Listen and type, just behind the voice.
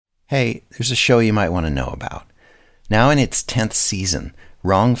Hey, there's a show you might want to know about. Now in its 10th season,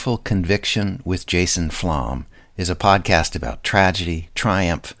 Wrongful Conviction with Jason Flom is a podcast about tragedy,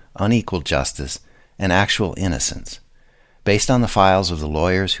 triumph, unequal justice, and actual innocence. Based on the files of the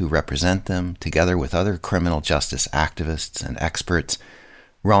lawyers who represent them, together with other criminal justice activists and experts,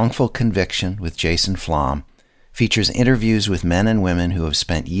 Wrongful Conviction with Jason Flom features interviews with men and women who have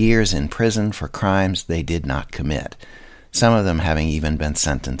spent years in prison for crimes they did not commit, some of them having even been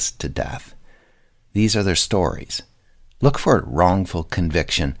sentenced to death. These are their stories. Look for Wrongful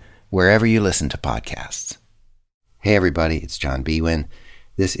Conviction wherever you listen to podcasts. Hey everybody, it's John Bwin.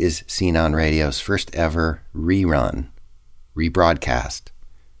 This is Scene on Radio's first ever rebroadcast,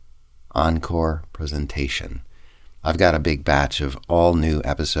 encore presentation. I've got a big batch of all new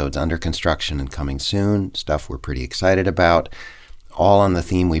episodes under construction and coming soon, stuff we're pretty excited about, all on the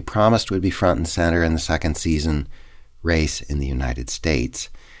theme we promised would be front and center in the second season, race in the United States.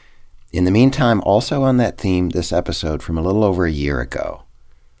 In the meantime, also on that theme, this episode from a little over a year ago.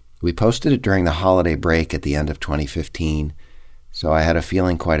 We posted it during the holiday break at the end of 2015, so I had a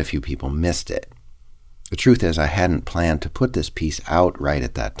feeling quite a few people missed it. The truth is, I hadn't planned to put this piece out right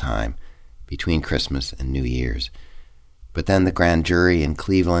at that time, between Christmas and New Year's. But then the grand jury in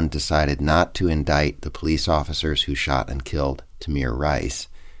Cleveland decided not to indict the police officers who shot and killed Tamir Rice,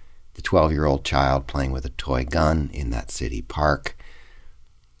 the 12-year-old child playing with a toy gun in that city park.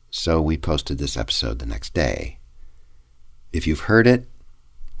 So we posted this episode the next day. If you've heard it,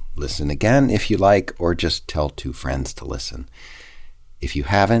 listen again if you like, or just tell 2 friends to listen. If you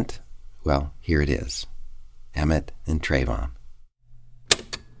haven't, well, here it is. Emmett and Trayvon.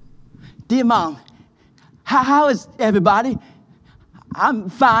 Dear Mom, how is everybody? I'm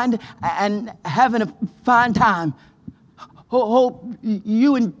fine and having a fine time. Hope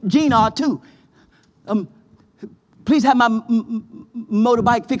you and Gene are too. Please have my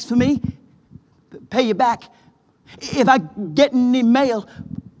motorbike fixed for me. Pay you back. If I get any mail,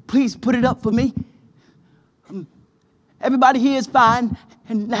 please put it up for me. Everybody here is fine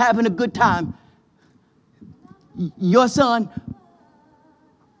and having a good time. Your son,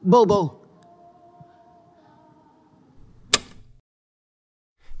 Bobo.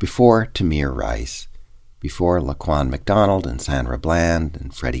 Before Tamir Rice, before Laquan McDonald and Sandra Bland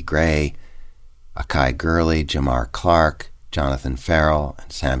and Freddie Gray, Akai Gurley, Jamar Clark, Jonathan Farrell,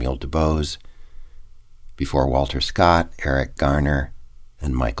 and Samuel DuBose, before Walter Scott, Eric Garner,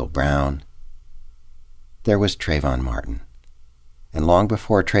 and Michael Brown, there was Trayvon Martin. And long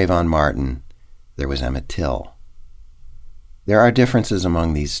before Trayvon Martin, there was Emmett Till. There are differences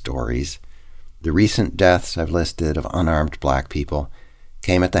among these stories. The recent deaths I've listed of unarmed black people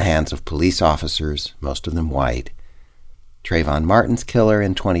came at the hands of police officers, most of them white. Trayvon Martin's killer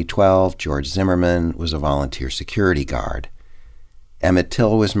in 2012, George Zimmerman, was a volunteer security guard. Emmett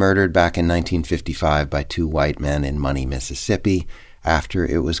Till was murdered back in 1955 by 2 white men in Money, Mississippi, after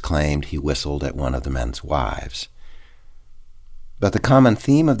it was claimed he whistled at one of the men's wives. But the common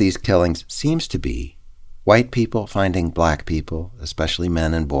theme of these killings seems to be white people finding black people, especially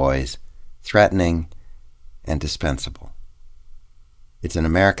men and boys, threatening and dispensable. It's an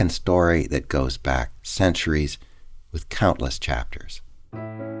American story that goes back centuries with countless chapters.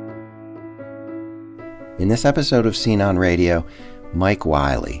 In this episode of Scene on Radio, Mike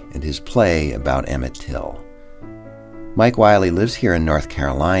Wiley and his play about Emmett Till. Mike Wiley lives here in North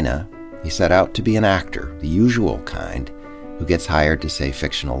Carolina. He set out to be an actor, the usual kind, who gets hired to say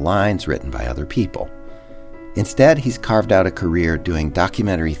fictional lines written by other people. Instead, he's carved out a career doing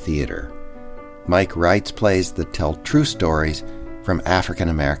documentary theater. Mike writes plays that tell true stories from African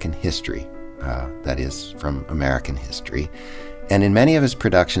American history, that is, from American history. And in many of his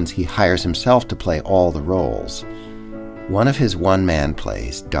productions, he hires himself to play all the roles. One of his one-man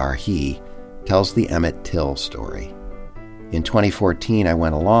plays, Dar He, tells the Emmett Till story. In 2014, I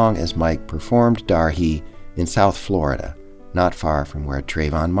went along as Mike performed Dar He in South Florida, not far from where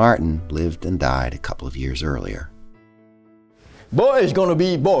Trayvon Martin lived and died a couple of years earlier. Boys gonna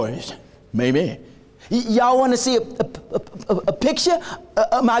be boys, maybe. Y'all want to see a picture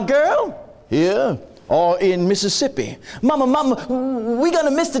of my girl? Here or in Mississippi? Mama, we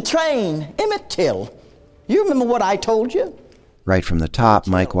gonna miss the train. Emmett Till. You remember what I told you? Right from the top,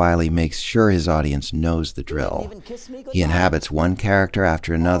 Mike Wiley makes sure his audience knows the drill. He inhabits one character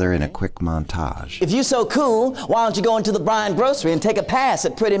after another in a quick montage. If you so cool, why don't you go into the Bryant grocery and take a pass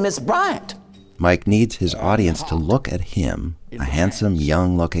at pretty Miss Bryant? Mike needs his audience to look at him, a handsome,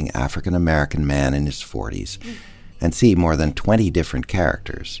 young-looking African-American man in his 40s, and see more than 20 different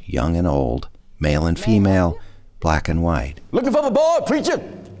characters, young and old, male and female, black and white. Looking for the boy, preacher?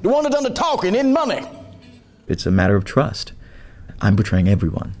 The one that done the talking in money. It's a matter of trust. I'm portraying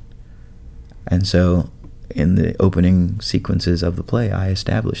everyone. And so in the opening sequences of the play, I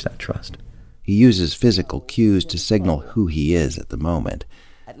established that trust. He uses physical cues to signal who he is at the moment.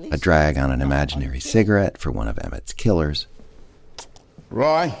 A drag on an imaginary cigarette for one of Emmett's killers.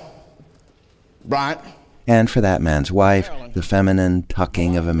 Roy, Bryant. And for that man's wife, the feminine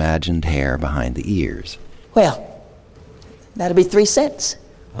tucking of imagined hair behind the ears. Well, that'll be 3 cents.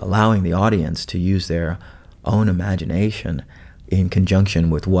 Allowing the audience to use their own imagination in conjunction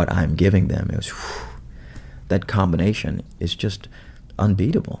with what I'm giving them, that combination is just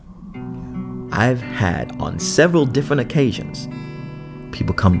unbeatable. I've had, on several different occasions,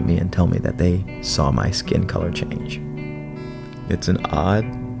 people come to me and tell me that they saw my skin color change. It's an odd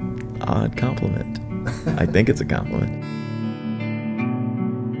compliment. I think it's a compliment.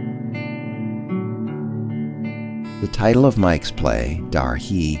 The title of Mike's play, Dar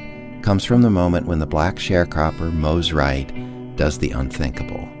He, comes from the moment when the black sharecropper Mose Wright does the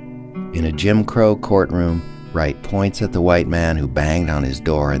unthinkable. In a Jim Crow courtroom, Wright points at the white man who banged on his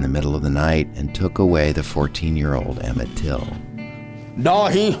door in the middle of the night and took away the 14-year-old Emmett Till. Dar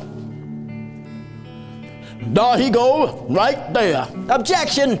He. Dar he go, right there.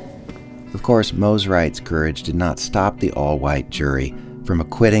 Objection! Of course, Mose Wright's courage did not stop the all-white jury from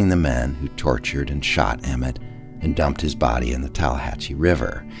acquitting the men who tortured and shot Emmett and dumped his body in the Tallahatchie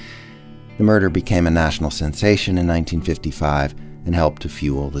River. The murder became a national sensation in 1955 and helped to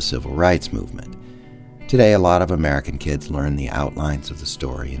fuel the civil rights movement. Today, a lot of American kids learn the outlines of the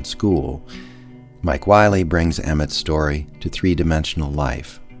story in school. Mike Wiley brings Emmett's story to three-dimensional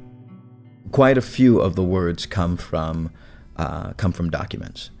life. Quite a few of the words come from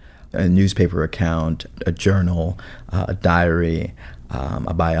documents. A newspaper account, a journal, a diary,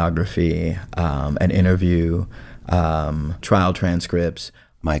 a biography, an interview, trial transcripts.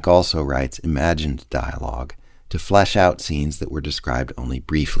 Mike also writes imagined dialogue to flesh out scenes that were described only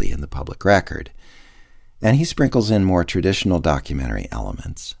briefly in the public record. And he sprinkles in more traditional documentary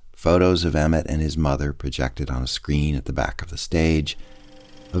elements, photos of Emmett and his mother projected on a screen at the back of the stage,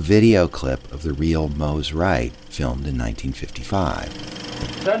 a video clip of the real Mose Wright filmed in 1955.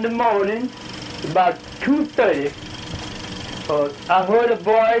 Sunday morning, about 2:30, I heard a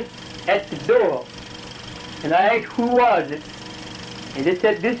voice at the door, and I asked who was it, and they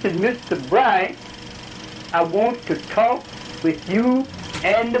said, "This is Mr. Bryant. I want to talk with you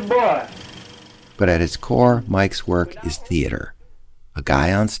and the boy." But at its core, Mike's work is theater. A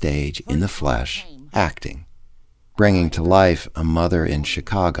guy on stage, in the flesh, acting. Bringing to life a mother in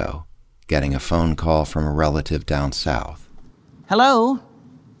Chicago, getting a phone call from a relative down south. Hello?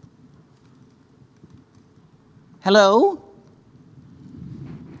 Hello?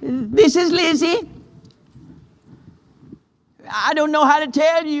 This is Lizzie. I don't know how to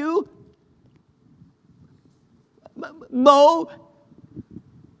tell you. Bo?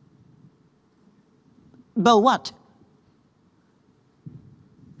 Bo what?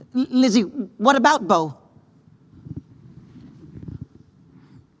 Lizzie, what about Bo?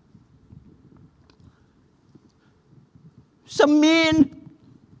 Some men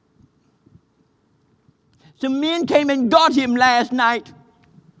came and got him last night.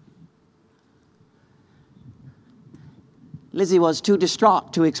 Lizzie was too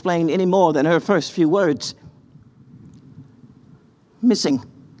distraught to explain any more than her first few words. Missing.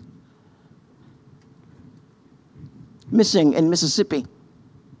 Missing in Mississippi.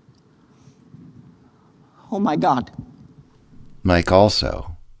 Oh my God. Mike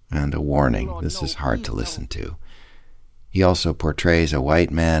also, and a warning, this is hard to listen to. He also portrays a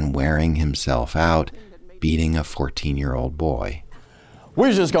white man wearing himself out, beating a 14-year-old boy.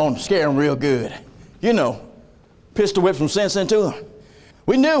 We're just gonna scare him real good. You know, pistol whip some sense into him.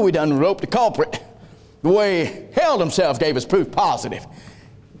 We knew we done roped the culprit. The way he held himself gave us proof positive.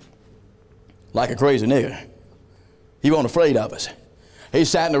 Like a crazy nigger. He wasn't afraid of us. He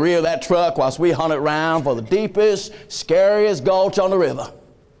sat in the rear of that truck whilst we hunted around for the deepest, scariest gulch on the river.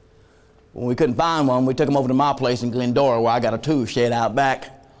 When we couldn't find one, we took him over to my place in Glendora where I got a tool shed out back.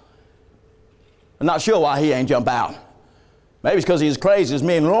 I'm not sure why he ain't jump out. Maybe it's because he's as crazy as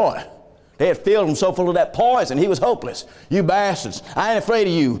me and Roy. They had filled him so full of that poison, he was hopeless. You bastards, I ain't afraid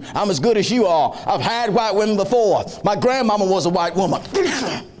of you. I'm as good as you are. I've had white women before. My grandmama was a white woman.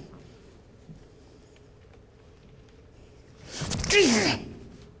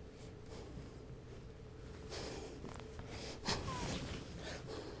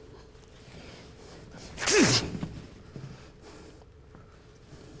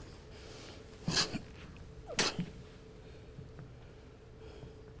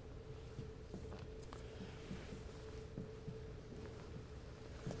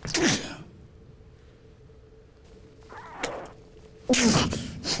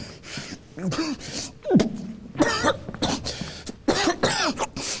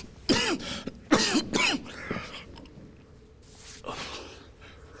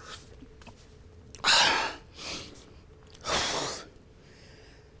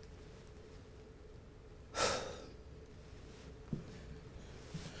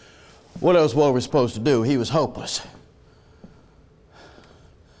 What else were we supposed to do? He was hopeless.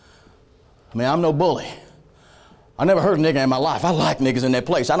 I mean, I'm no bully. I never heard a nigga in my life. I like niggas in their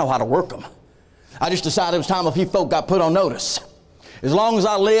place. I know how to work them. I just decided it was time a few folk got put on notice. As long as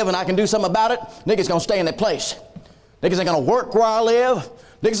I live and I can do something about it, niggas gonna stay in their place. Niggas ain't gonna work where I live.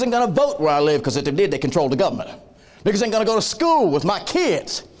 Niggas ain't gonna vote where I live, because if they did, they control the government. Niggas ain't gonna go to school with my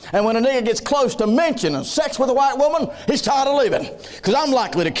kids. And when a nigga gets close to mentioning sex with a white woman, he's tired of living, because I'm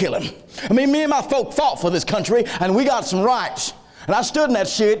likely to kill him. I mean, me and my folk fought for this country, and we got some rights. And I stood in that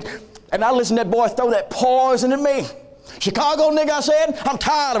shit, and I listened to that boy throw that poison at me. Chicago nigga, I said, I'm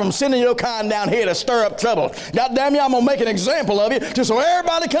tired of them sending your kind down here to stir up trouble. God damn you, I'm gonna make an example of you, just so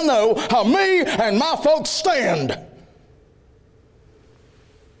everybody can know how me and my folks stand.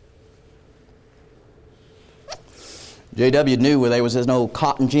 J.W. knew where there was this old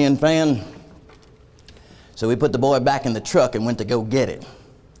cotton gin fan, so we put the boy back in the truck and went to go get it.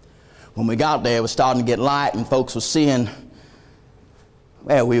 When we got there, it was starting to get light, and folks were seeing,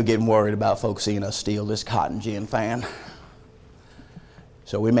 well, we were getting worried about folks seeing us steal this cotton gin fan.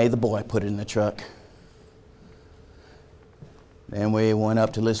 So we made the boy put it in the truck. Then we went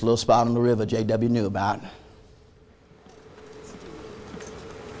up to this little spot on the river J.W. knew about.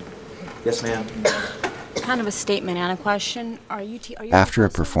 Yes, ma'am. Kind of a statement and a question. Are you After a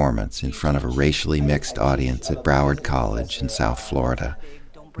performance in front of a racially mixed audience at Broward College in South Florida,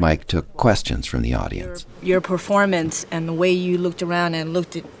 Mike took questions from the audience. Your performance and the way you looked around and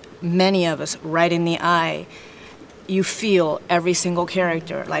looked at many of us right in the eye, you feel every single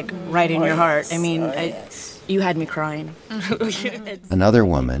character, like right in your heart. I mean, you had me crying. Another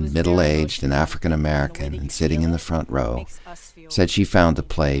woman, middle-aged and African-American and sitting in the front row, said she found the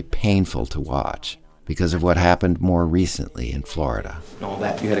play painful to watch because of what happened more recently in Florida. All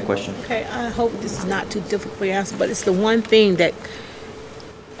that, you had a question? Okay, I hope this is not too difficult for you to answer, but it's the one thing that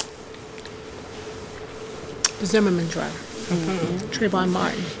the Zimmerman trial, Trayvon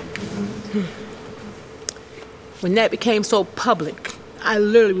Martin. When that became so public, I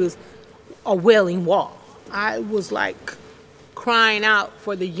literally was a wailing wall. I was like crying out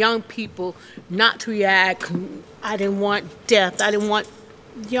for the young people not to react. I didn't want death. I didn't want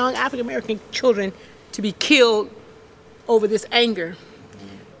young African-American children to be killed over this anger.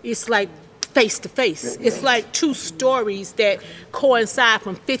 It's like face to face. It's like two stories that coincide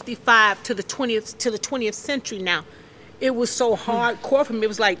from 55 to the 20th century now. It was so hardcore for me. It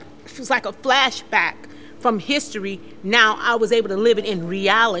was like a flashback from history. Now I was able to live it in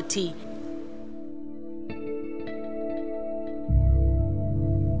reality.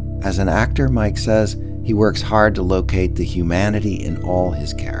 As an actor, Mike says, he works hard to locate the humanity in all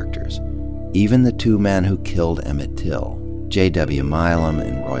his characters, even the two men who killed Emmett Till, J.W. Milam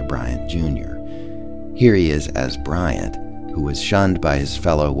and Roy Bryant Jr. Here he is as Bryant, who was shunned by his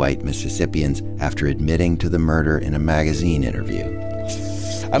fellow white Mississippians after admitting to the murder in a magazine interview.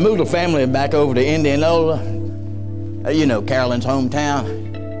 I moved the family back over to Indianola, Carolyn's hometown,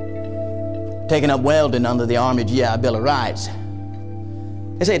 taking up welding under the Army GI Bill of Rights.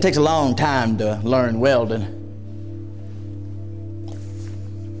 They say it takes a long time to learn welding.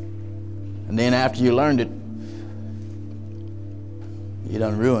 And then after you learned it, you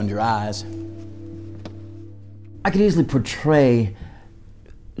done ruined your eyes. I could easily portray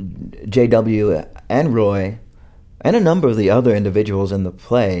J.W. and Roy and a number of the other individuals in the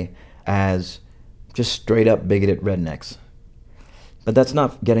play as just straight up bigoted rednecks. But that's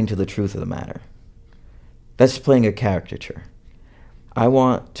not getting to the truth of the matter. That's playing a caricature. I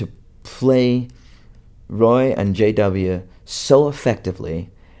want to play Roy and J.W. so effectively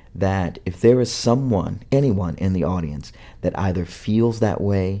that if there is anyone in the audience that either feels that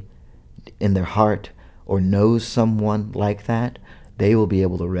way in their heart or knows someone like that, they will be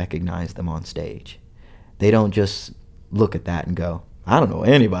able to recognize them on stage. They don't just look at that and go, I don't know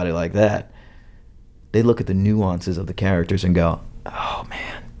anybody like that. They look at the nuances of the characters and go, oh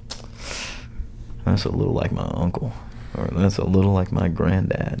man, that's a little like my uncle, or that's a little like my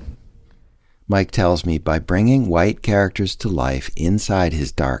granddad. Mike tells me by bringing white characters to life inside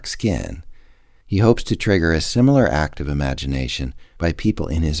his dark skin, he hopes to trigger a similar act of imagination by people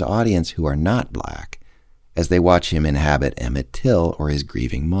in his audience who are not black, as they watch him inhabit Emmett Till or his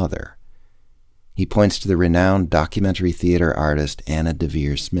grieving mother. He points to the renowned documentary theater artist Anna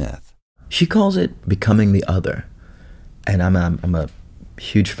Devere Smith. She calls it becoming the other, and I'm a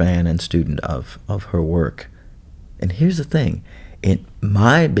huge fan and student of her work. And here's the thing. In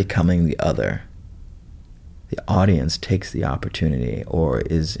my becoming the other, the audience takes the opportunity, or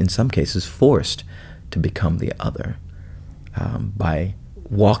is in some cases forced to become the other, by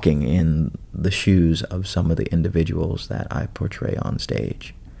walking in the shoes of some of the individuals that I portray on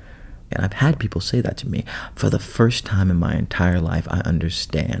stage. And I've had people say that to me. For the first time in my entire life, I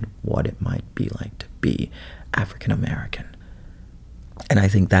understand what it might be like to be African American. And I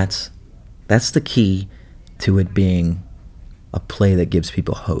think that's the key to it being a play that gives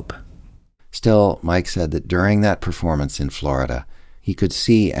people hope. Still, Mike said that during that performance in Florida, he could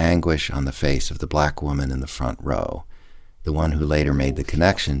see anguish on the face of the black woman in the front row, the one who later made the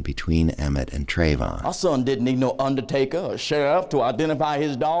connection between Emmett and Trayvon. My son didn't need no undertaker or sheriff to identify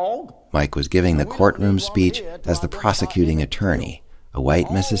his dog. Mike was giving the courtroom speech as the prosecuting attorney, a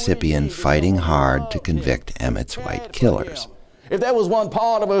white Mississippian fighting hard to convict Emmett's white killers. If there was one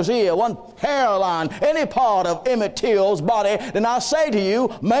part of his ear, one hairline, any part of Emmett Till's body, then I say to you,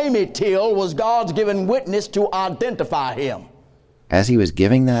 Mamie Till was God's given witness to identify him. As he was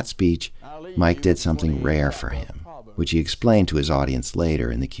giving that speech, Mike did something rare for him, which he explained to his audience later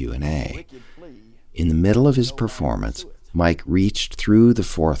in the Q&A. In the middle of his performance, Mike reached through the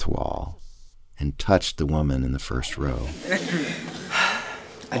fourth wall and touched the woman in the first row.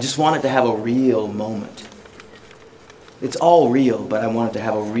 I just wanted to have a real moment. It's all real, but I wanted to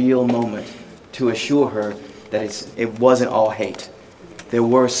have a real moment to assure her that it wasn't all hate. There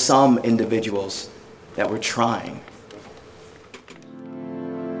were some individuals that were trying.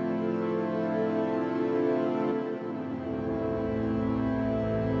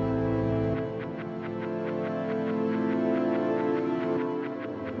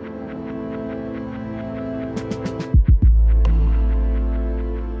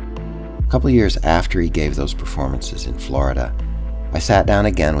 A couple of years after he gave those performances in Florida, I sat down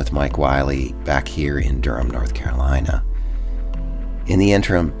again with Mike Wiley back here in Durham, North Carolina. In the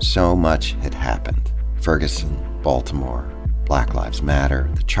interim, so much had happened. Ferguson, Baltimore, Black Lives Matter,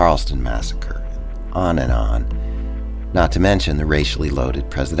 the Charleston Massacre, on and on. Not to mention the racially loaded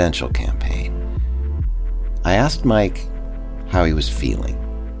presidential campaign. I asked Mike how he was feeling.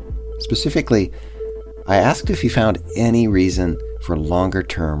 Specifically, I asked if he found any reason for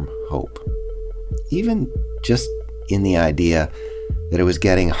longer-term hope, even just in the idea that it was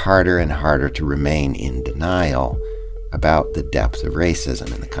getting harder and harder to remain in denial about the depth of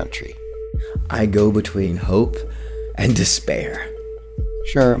racism in the country. I go between hope and despair.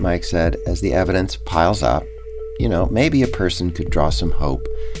 Sure, Mike said, as the evidence piles up, maybe a person could draw some hope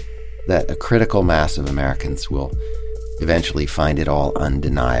that a critical mass of Americans will eventually find it all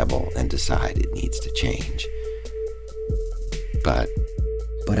undeniable and decide it needs to change. But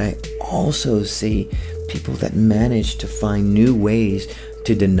I also see people that manage to find new ways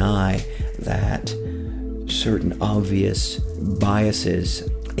to deny that certain obvious biases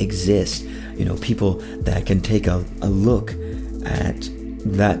exist. People that can take a look at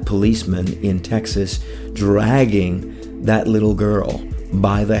that policeman in Texas dragging that little girl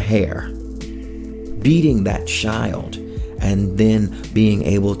by the hair, beating that child, and then being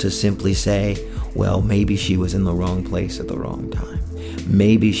able to simply say, well, maybe she was in the wrong place at the wrong time.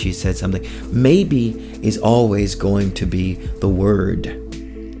 Maybe she said something. Maybe is always going to be the word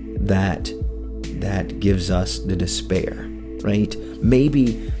that gives us the despair, right?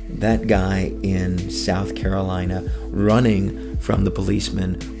 Maybe that guy in South Carolina running from the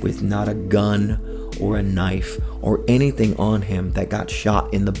policeman with not a gun or a knife or anything on him that got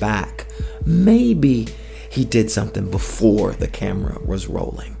shot in the back. Maybe he did something before the camera was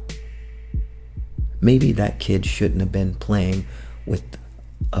rolling. Maybe that kid shouldn't have been playing with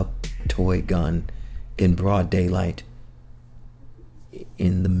a toy gun in broad daylight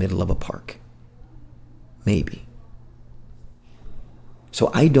in the middle of a park. Maybe.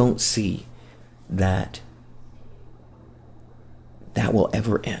 So I don't see that will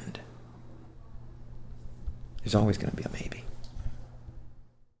ever end. There's always going to be a maybe.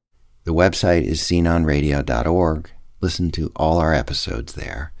 The website is seenonradio.org. Listen to all our episodes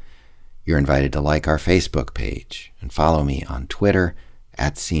there. You're invited to like our Facebook page and follow me on Twitter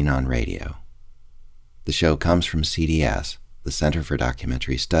 @SeenOnRadio. The show comes from CDS, the Center for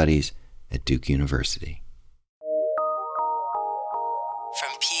Documentary Studies at Duke University.